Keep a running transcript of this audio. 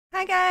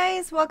Hi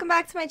guys, welcome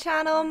back to my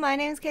channel. My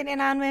name is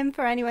CaitlinAnwyn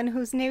for anyone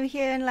who's new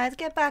here, and let's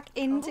get back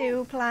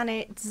into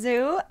Planet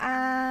Zoo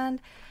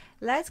and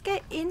let's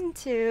get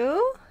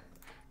into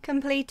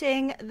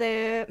completing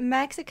the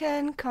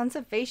Mexican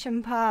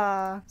Conservation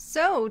Park.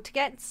 So to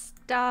get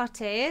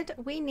started,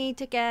 we need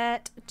to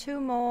get 2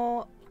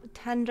 more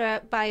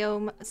Tundra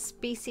Biome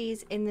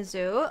species in the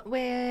zoo,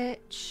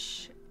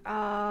 which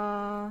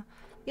are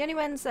the only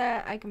ones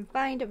that I can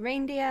find are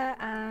reindeer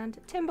and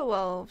timber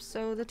wolves.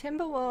 So the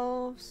timber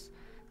wolves,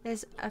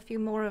 there's a few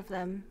more of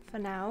them for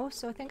now.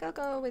 So I think I'll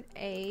go with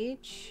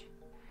age.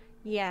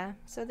 Yeah,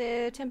 so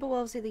the timber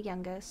wolves are the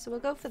youngest. So we'll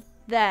go for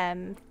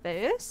them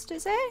first,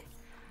 is it?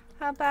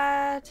 How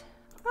bad?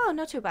 Oh,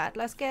 not too bad.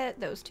 Let's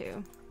get those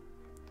two.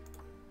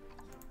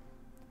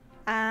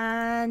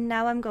 And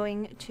now I'm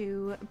going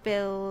to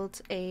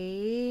build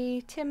a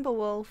timber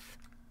wolf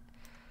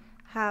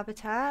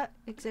habitat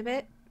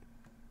exhibit.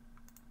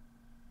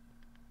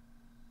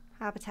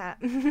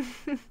 Habitat.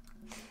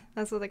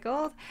 That's what they're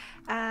called.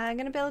 I'm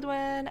going to build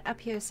one up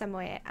here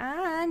somewhere.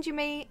 And you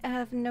may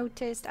have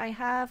noticed I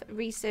have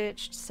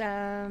researched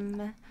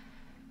some...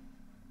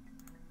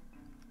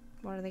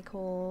 what are they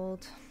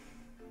called?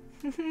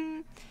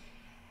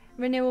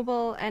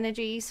 Renewable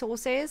energy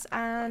sources,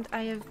 and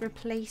I have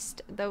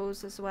replaced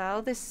those as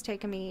well. This has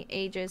taken me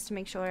ages to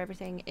make sure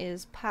everything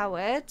is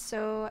powered.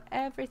 So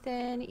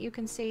everything you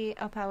can see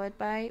are powered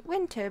by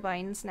wind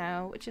turbines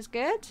now, which is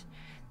good.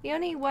 The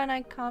only one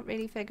I can't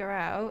really figure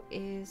out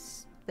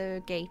is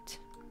the gate,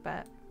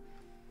 but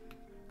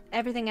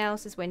everything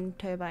else is wind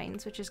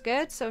turbines, which is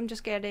good. So I'm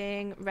just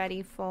getting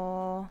ready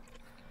for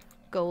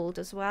gold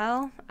as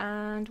well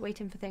and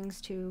waiting for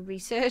things to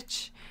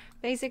research,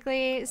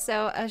 basically.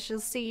 So I shall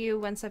see you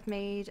once I've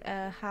made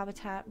a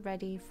habitat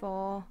ready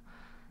for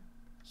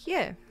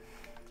here.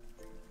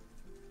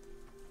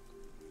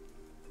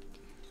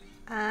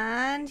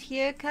 And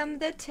here come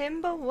the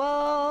timber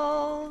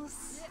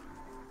wolves.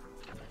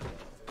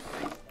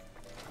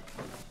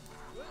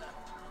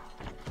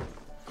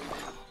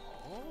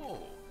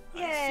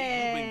 I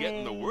see you've been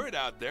getting the word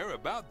out there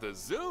about the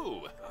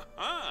zoo.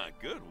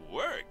 Good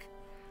work.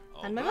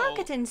 And my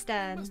marketing's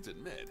done. I must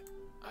admit,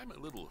 I'm a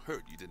little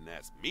hurt you didn't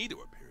ask me to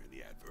appear in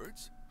the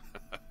adverts.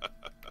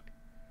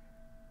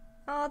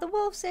 Oh, the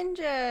wolf's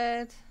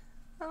injured.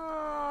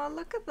 Oh,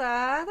 look at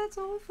that. That's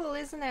awful,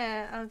 isn't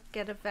it? I'll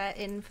get a vet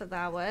in for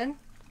that one.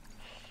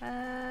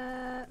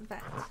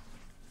 Vet.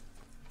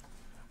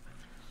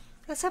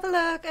 Let's have a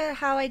look at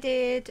how I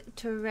did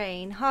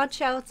terrain. Hard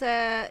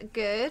shelter,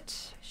 good.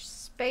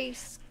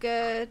 Space,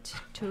 good.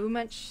 Too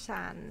much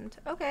sand.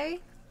 Okay.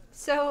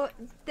 So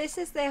this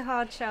is their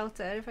hard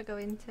shelter. If I go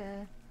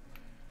into...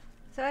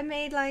 so I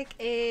made like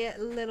a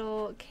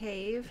little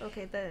cave.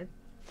 Okay,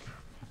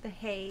 the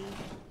hay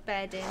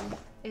bedding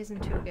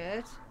isn't too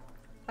good.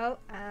 Oh,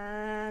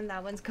 and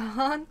that one's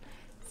gone.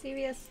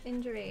 Serious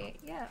injury.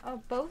 Yeah,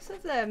 oh, both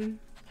of them.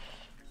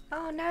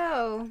 Oh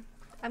no.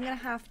 I'm gonna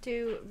have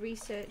to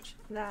research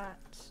that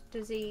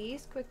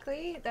disease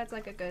quickly. That's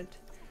like a good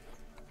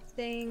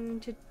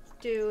thing to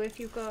do if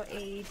you've got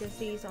a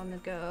disease on the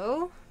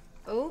go.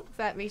 Oh,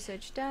 vet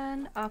research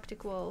done.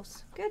 Arctic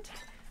wolves. Good.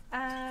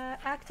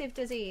 Active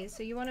disease.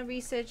 So you want to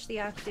research the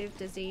active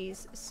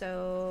disease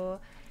so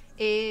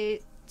the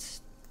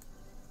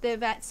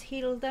vets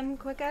heal them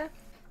quicker.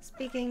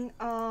 Speaking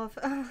of...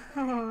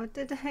 oh,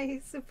 did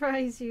I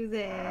surprise you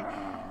there?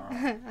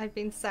 I've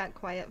been sat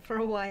quiet for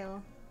a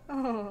while.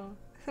 Oh,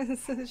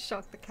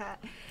 shock the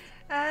cat.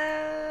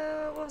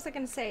 What was I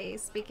going to say?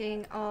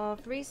 Speaking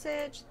of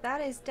research,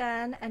 that is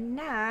done. And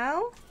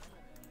now...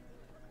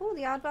 oh,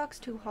 the aardvark's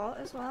too hot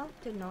as well.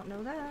 Did not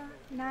know that.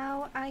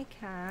 Now I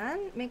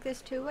can make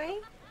this 2-way.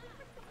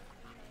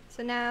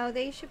 So now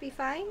they should be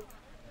fine.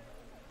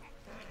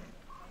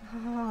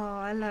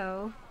 Oh,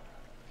 hello.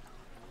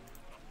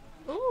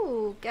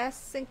 Ooh,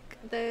 guess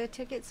the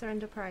tickets are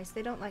underpriced.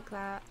 They don't like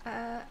that.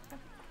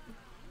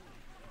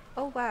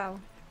 Oh wow,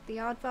 the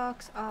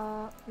aardvarks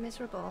are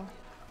miserable.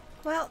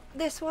 Well,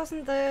 this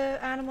wasn't the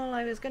animal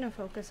I was going to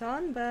focus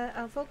on, but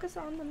I'll focus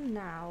on them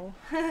now.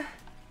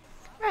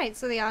 Right,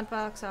 so the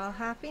aardvarks are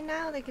happy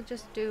now. They could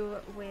just do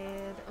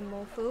with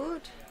more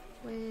food,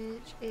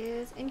 which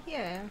is in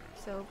here.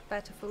 So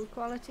better food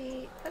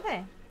quality are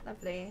there.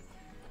 Lovely.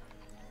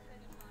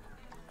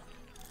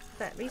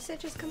 Vet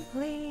research is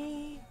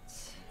complete.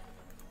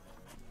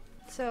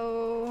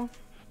 So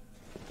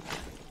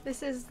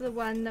this is the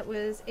one that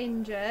was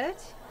injured,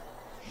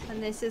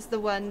 and this is the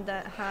one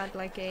that had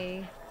like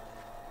a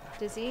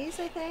disease,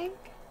 I think.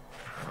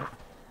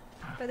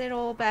 But they're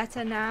all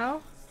better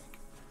now.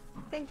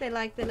 I think they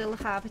like the little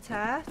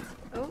habitat.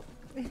 Oh.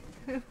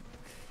 And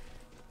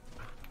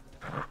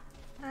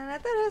I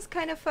thought it was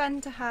kind of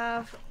fun to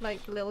have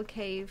like a little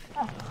cave.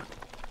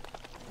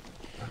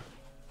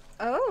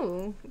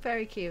 Oh,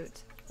 very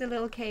cute. The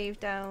little cave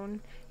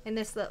down in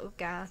this little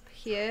gap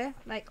here.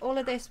 Like all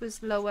of this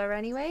was lower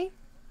anyway.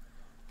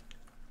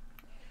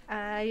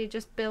 I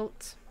just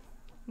built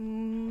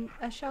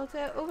a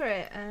shelter over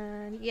it,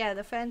 and yeah,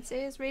 the fence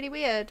is really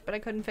weird, but I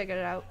couldn't figure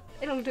it out.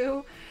 It'll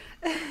do.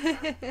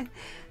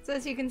 So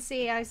as you can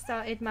see, I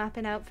started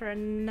mapping out for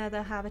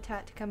another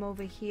habitat to come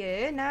over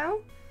here now.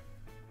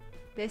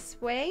 This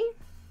way.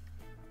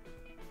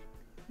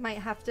 Might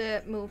have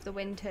to move the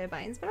wind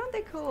turbines, but aren't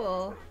they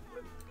cool?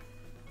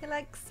 They're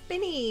like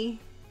spinny.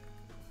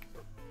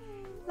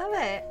 Love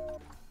it.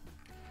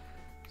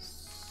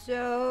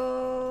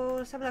 So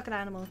let's have a look at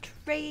animal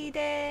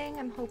trading.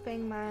 I'm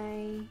hoping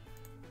my...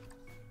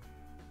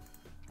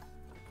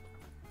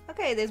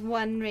 Okay, there's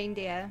one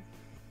reindeer.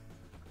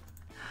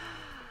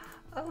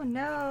 Oh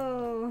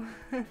no.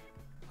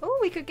 Oh,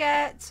 we could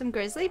get some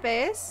grizzly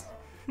bears.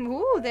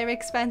 Ooh, they're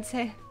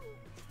expensive.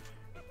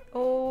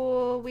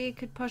 Or we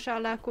could push our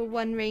luck with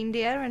one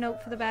reindeer and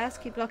hope for the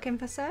best. Keep looking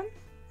for some.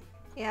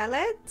 Yeah,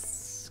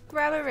 let's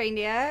grab a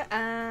reindeer,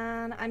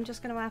 and I'm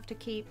just going to have to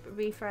keep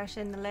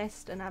refreshing the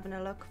list and having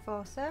a look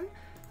for some.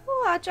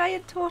 Oh, our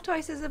giant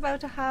tortoise is about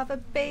to have a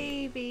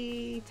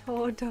baby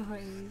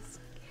tortoise.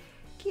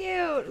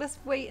 Cute. Let's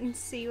wait and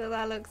see what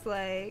that looks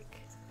like.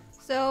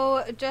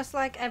 So, just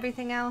like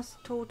everything else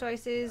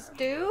tortoises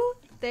do,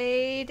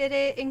 they did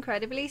it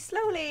incredibly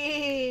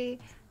slowly.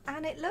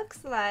 And it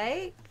looks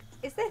like...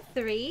 Is there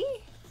 3?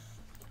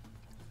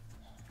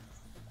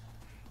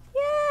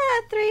 Yeah,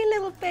 3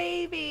 little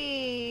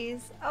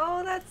babies.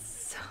 Oh,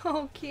 that's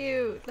so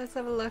cute. Let's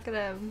have a look at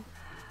them.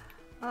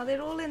 Oh,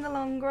 they're all in the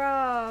long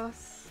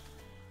grass.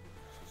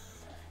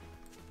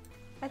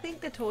 I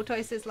think the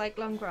tortoises like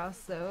long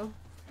grass though.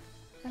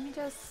 Let me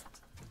just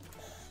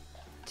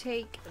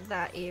take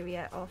that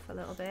area off a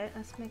little bit.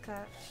 Let's make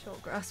that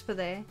short grass for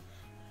there.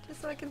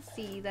 Just so I can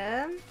see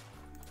them.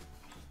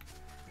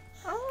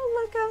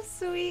 Oh, look how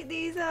sweet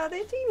these are.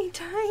 They're teeny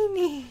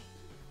tiny.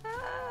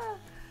 Ah.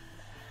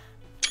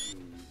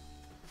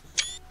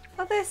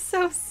 Oh, they're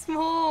so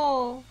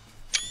small.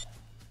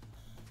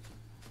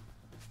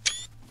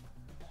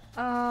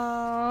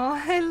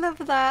 Oh, I love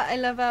that. I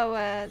love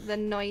how the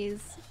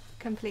noise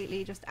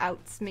completely just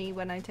outs me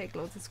when I take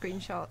loads of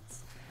screenshots.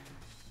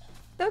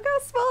 Look how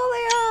small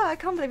they are. I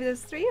can't believe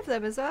there's 3 of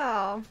them as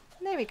well.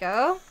 There we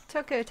go.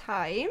 Took her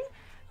time,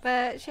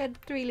 but she had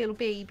 3 little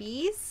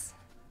babies.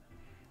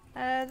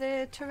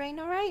 The terrain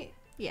alright?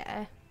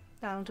 Yeah,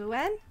 that'll do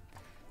it.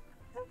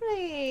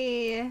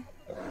 Lovely.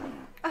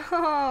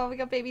 Oh, we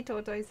got baby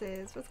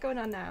tortoises. What's going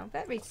on now?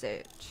 Vet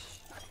research.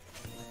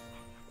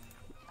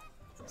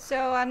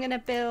 So I'm gonna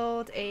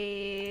build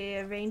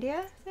a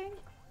reindeer thing.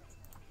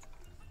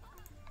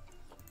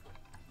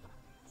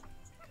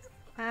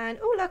 And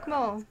oh, look,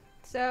 more.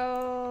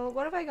 So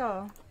what have I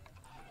got?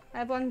 I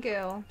have 1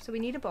 girl, so we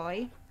need a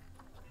boy.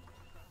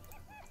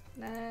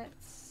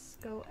 Let's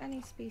go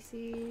any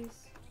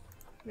species.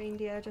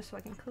 Reindeer, just so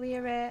I can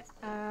clear it.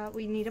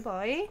 We need a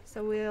boy,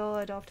 so we'll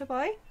adopt a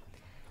boy.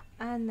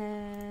 And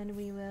then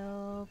we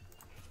will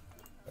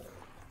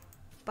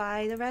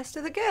buy the rest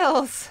of the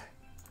girls.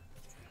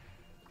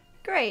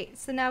 Great,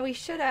 so now we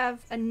should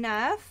have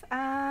enough,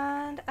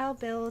 and I'll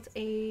build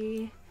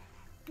another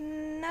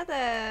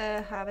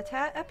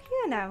habitat up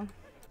here now.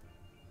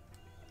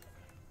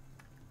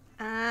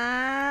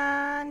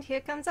 And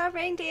here comes our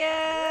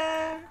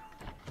reindeer.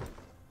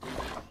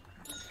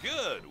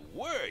 Good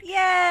work!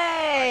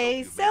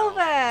 Yay!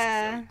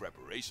 Silver!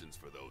 Preparations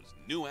for those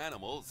new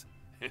animals.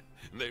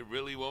 They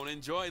really won't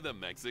enjoy the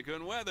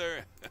Mexican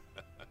weather.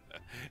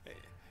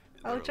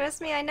 Oh,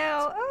 trust me, I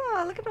know.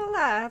 Oh, look at all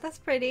that. That's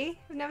pretty.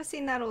 I've never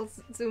seen that all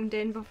zoomed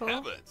in before.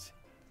 Heavens!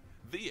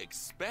 The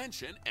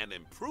expansion and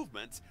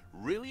improvements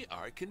really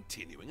are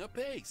continuing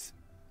apace.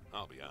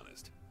 I'll be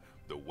honest,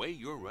 the way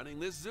you're running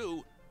this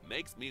zoo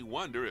makes me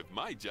wonder if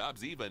my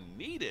job's even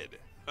needed.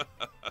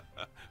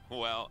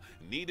 Well,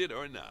 needed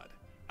or not,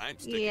 I'm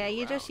sticking around.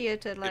 You're just here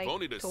to like if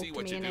only to talk see to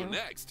what me, you do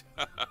next.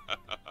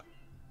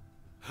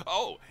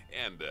 Oh,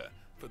 and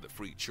for the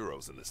free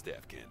churros in the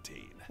staff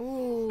canteen.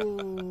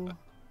 Ooh.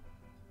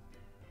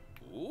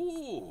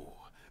 Ooh,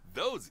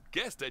 those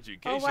guest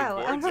education Oh, wow.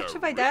 How boards much are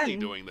have I really done?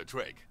 doing the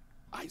trick.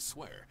 I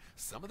swear,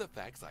 some of the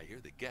facts I hear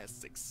the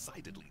guests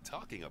excitedly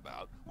talking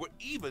about were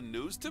even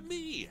news to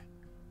me.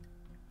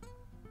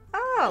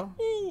 Oh.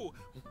 Ooh,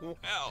 well,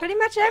 Pretty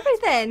much that's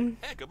everything.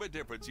 a heck of a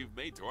difference you've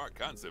made to our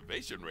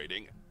conservation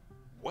rating.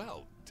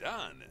 Well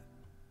done.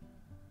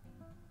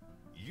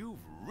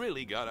 You've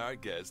really got our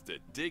guests to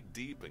dig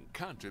deep and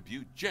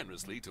contribute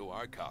generously to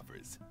our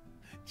coffers.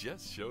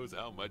 Just shows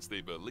how much they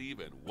believe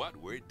in what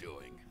we're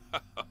doing.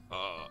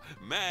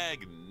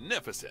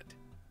 Magnificent.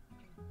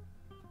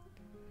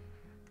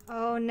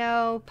 Oh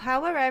no.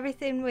 Power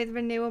everything with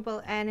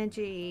renewable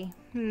energy.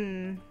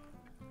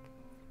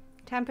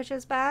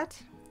 Temperature's bad.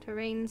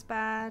 Terrain's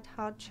bad.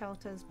 Hard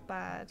shelter's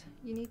bad.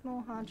 You need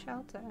more hard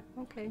shelter.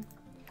 Okay.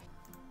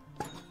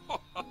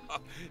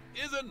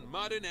 Isn't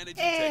modern energy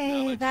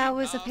technology that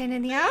was a pain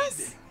in the ass.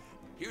 amazing?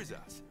 Here's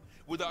us,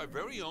 with our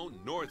very own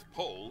North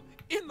Pole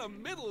in the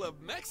middle of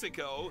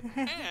Mexico,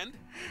 and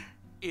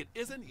it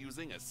isn't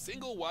using a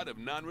single watt of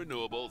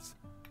non-renewables.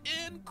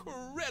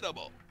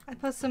 Incredible! I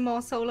put some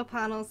more solar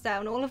panels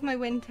down. All of my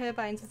wind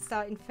turbines are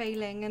starting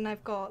failing, and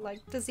I've got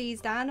like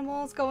diseased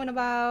animals going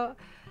about.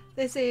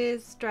 This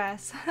is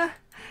stress.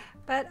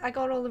 But I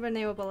got all the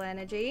renewable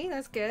energy.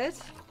 That's good.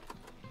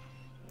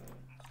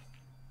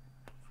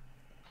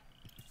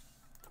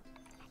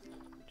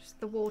 Just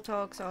the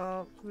warthogs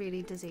are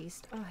really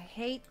diseased. Oh, I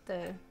hate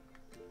the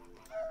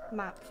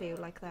map view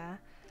like that.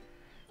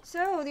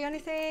 So the only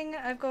thing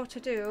I've got to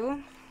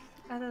do,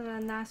 other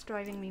than that's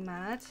driving me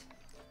mad,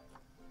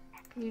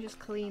 can you just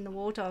clean the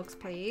warthogs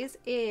please,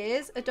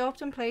 is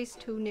adopt and place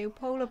 2 new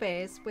polar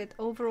bears with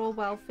overall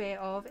welfare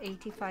of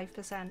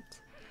 85%.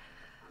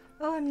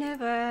 Oh, I'm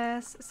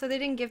nervous. So they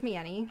didn't give me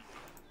any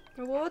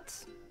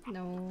rewards?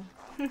 No.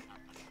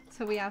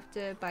 So we have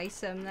to buy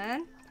some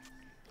then.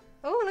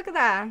 Oh, look at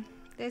that.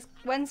 There's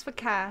ones for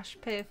cash.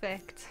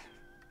 Perfect.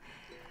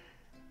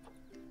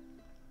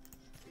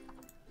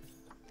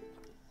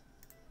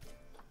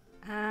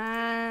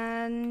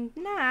 And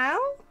now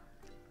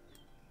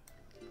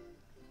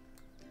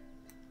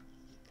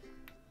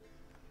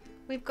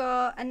we've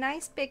got a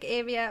nice big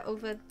area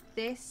over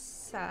this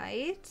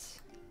side.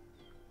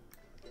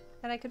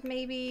 And I could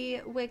maybe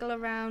wiggle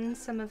around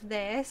some of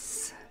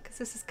this, because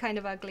this is kind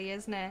of ugly,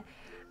 isn't it?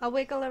 I'll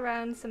wiggle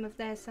around some of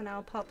this and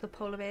I'll pop the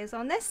polar bears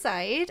on this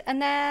side, and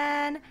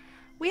then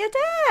we are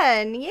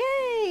done!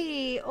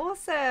 Yay!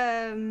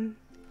 Awesome!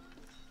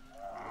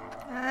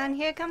 And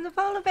here come the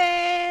polar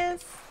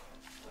bears!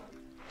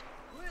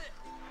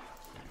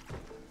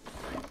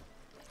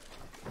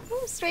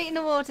 Ooh, straight in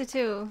the water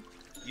too.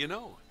 You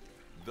know,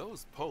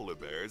 those polar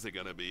bears are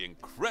gonna be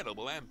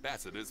incredible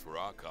ambassadors for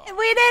our cause.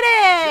 We did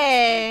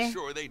it! Just make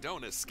sure they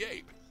don't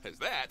escape, as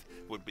that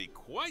would be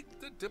quite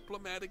the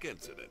diplomatic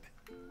incident.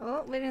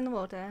 Oh, we're in the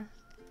water.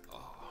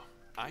 Oh,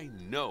 I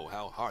know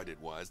how hard it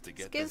was to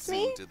get Excuse the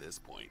me? zoo to this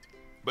point.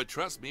 But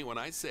trust me when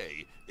I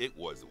say it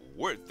was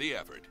worth the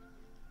effort.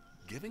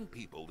 Giving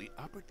people the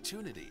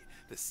opportunity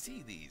to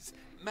see these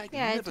Yeah, it took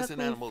magnificent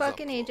me animals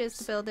fucking up ages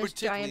close, to build this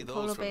particularly giant those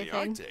polar from bear the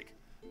thing. Arctic,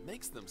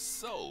 makes them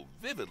so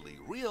vividly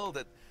real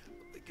that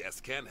the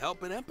guests can't help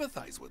but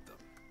empathize with them.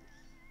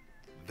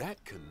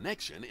 That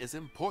connection is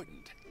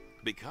important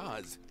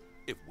because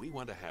if we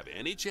want to have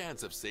any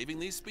chance of saving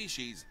these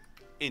species,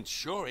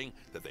 ensuring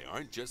that they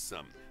aren't just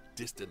some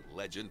distant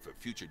legend for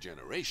future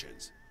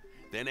generations,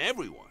 then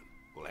everyone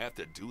will have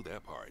to do their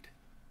part.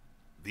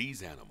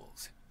 These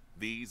animals,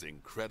 these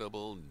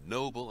incredible,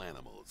 noble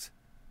animals,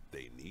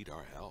 they need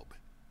our help.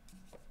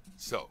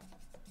 So,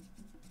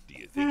 do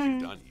you think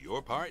you've done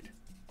your part?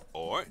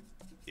 Or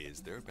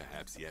is there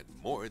perhaps yet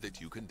more that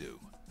you can do?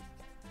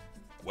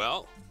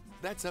 Well,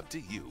 that's up to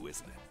you,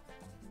 isn't it?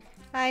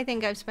 I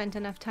think I've spent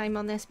enough time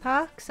on this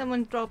park.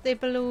 Someone dropped their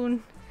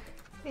balloon.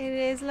 It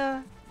is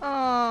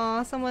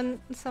oh, someone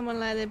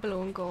let their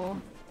balloon go.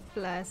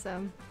 Bless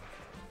them.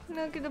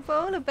 Look at the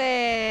polar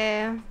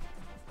bear.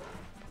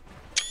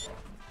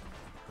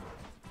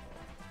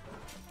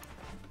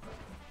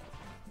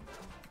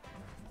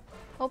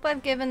 Hope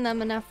I've given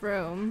them enough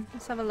room.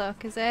 Let's have a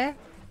look, is it? I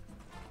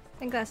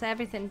think that's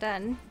everything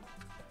done.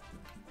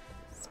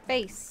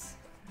 Space.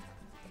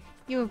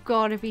 You've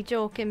got to be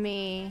joking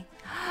me.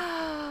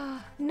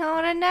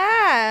 Not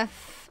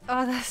enough.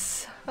 Oh,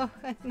 that's so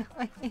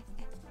annoying.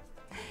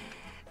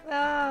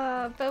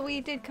 Oh, but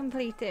we did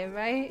complete it,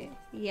 right?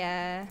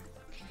 Yeah.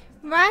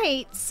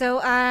 Right, so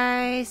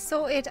I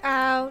sorted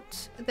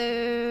out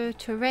the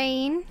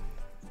terrain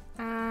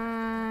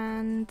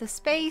and the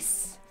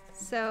space.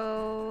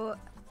 So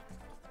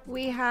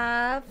we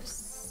have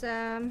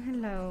some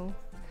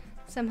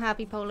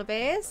happy polar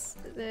bears.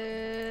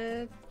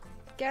 The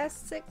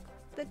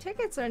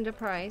tickets are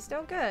underpriced.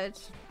 Oh, good.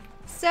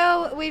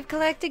 So we've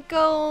collected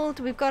gold.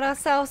 We've got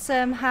ourselves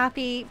some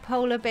happy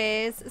polar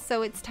bears.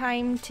 So it's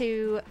time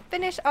to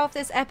finish off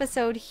this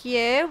episode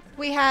here.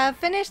 We have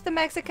finished the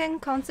Mexican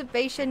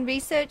Conservation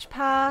Research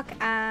Park,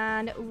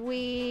 and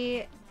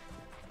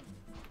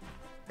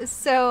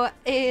so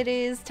it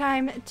is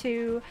time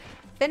to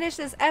finish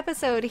this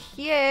episode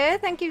here.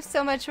 Thank you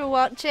so much for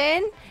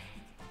watching.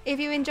 If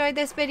you enjoyed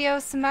this video,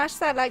 smash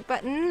that like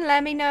button.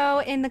 Let me know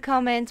in the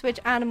comments which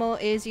animal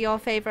is your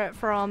favorite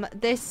from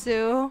this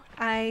zoo.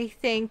 I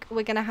think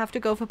we're gonna have to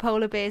go for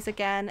polar bears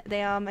again.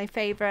 They are my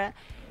favorite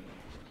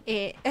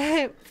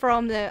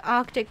from the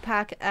Arctic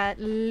pack,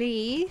 at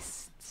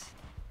least.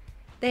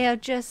 They are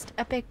just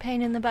a big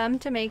pain in the bum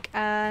to make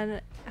a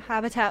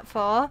habitat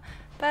for,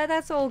 but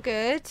that's all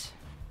good.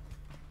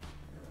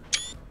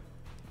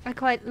 I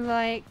quite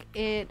like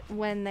it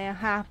when they're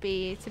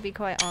happy, to be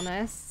quite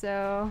honest,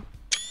 so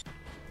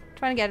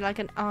trying to get like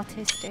an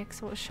artistic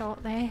sort of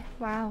shot there.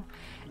 Wow.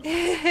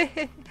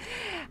 I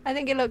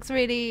think it looks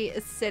really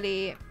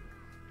silly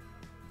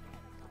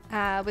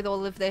with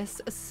all of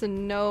this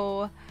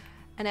snow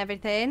and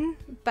everything,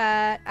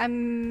 but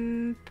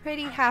I'm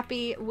pretty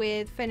happy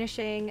with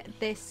finishing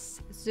this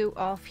zoo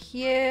off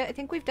here. I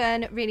think we've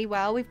done really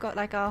well. We've got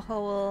like our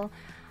whole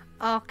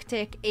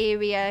Arctic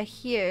area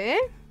here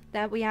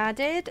that we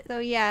added. So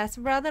yes,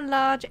 rather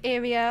large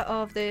area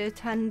of the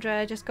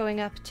tundra just going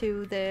up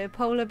to the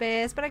polar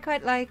bears, but I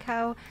quite like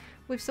how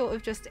we've sort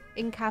of just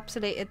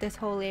encapsulated this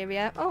whole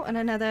area. Oh, and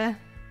another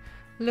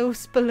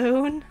loose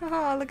balloon.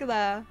 Oh, look at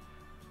that.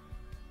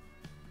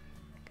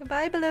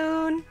 Goodbye,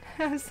 balloon.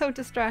 I'm so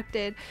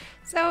distracted.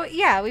 So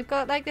yeah, we've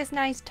got like this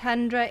nice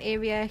tundra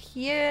area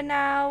here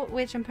now,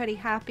 which I'm pretty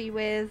happy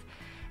with.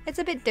 It's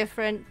a bit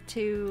different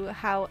to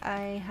how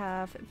I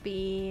have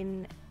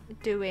been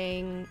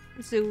doing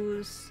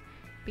zoos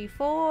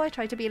before. I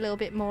tried to be a little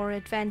bit more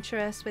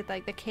adventurous with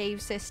like the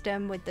cave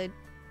system with the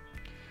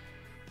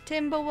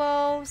timber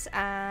wolves,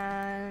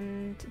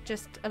 and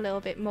just a little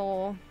bit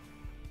more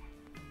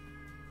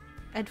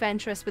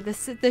adventurous with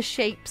the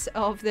shapes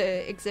of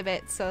the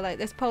exhibits. So like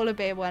this polar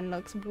bear one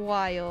looks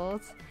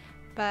wild,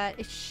 but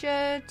it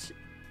should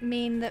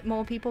mean that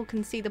more people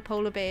can see the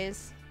polar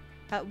bears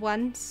at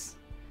once.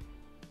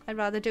 I'd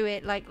rather do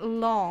it like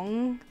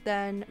long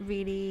than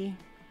really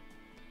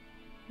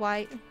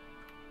wide,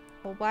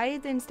 or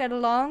wide instead of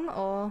long,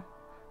 or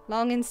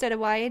long instead of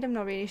wide. I'm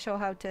not really sure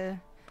how to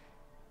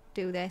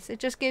do this. It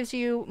just gives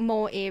you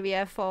more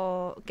area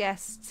for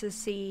guests to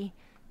see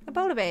the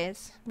polar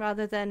bears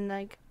rather than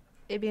like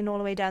it being all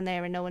the way down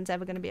there and no one's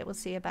ever going to be able to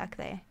see it back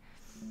there.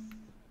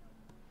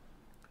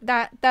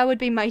 That would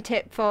be my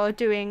tip for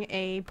doing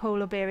a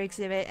polar bear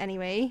exhibit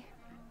anyway.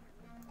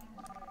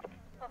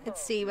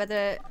 Let's see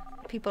whether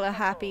people are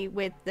happy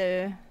with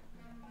the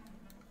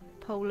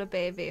polar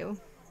bear view.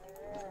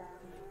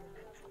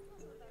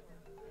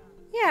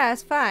 Yeah,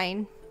 it's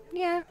fine.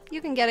 Yeah,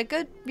 you can get a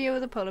good view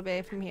of the polar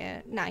bear from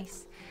here.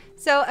 Nice.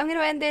 So I'm going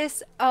to end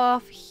this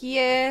off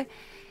here.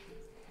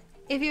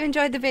 If you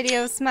enjoyed the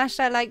video, smash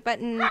that like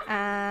button,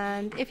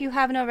 and if you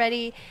haven't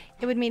already,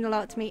 it would mean a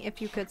lot to me if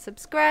you could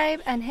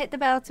subscribe and hit the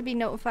bell to be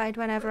notified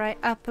whenever I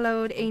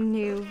upload a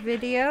new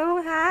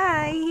video.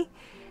 Hi!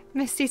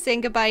 Misty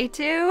saying goodbye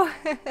too.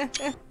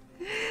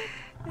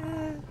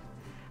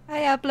 I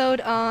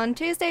upload on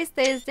Tuesdays,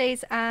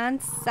 Thursdays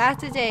and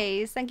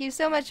Saturdays. Thank you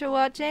so much for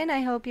watching.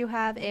 I hope you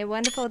have a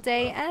wonderful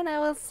day, and I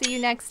will see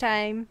you next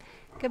time.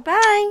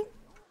 Goodbye!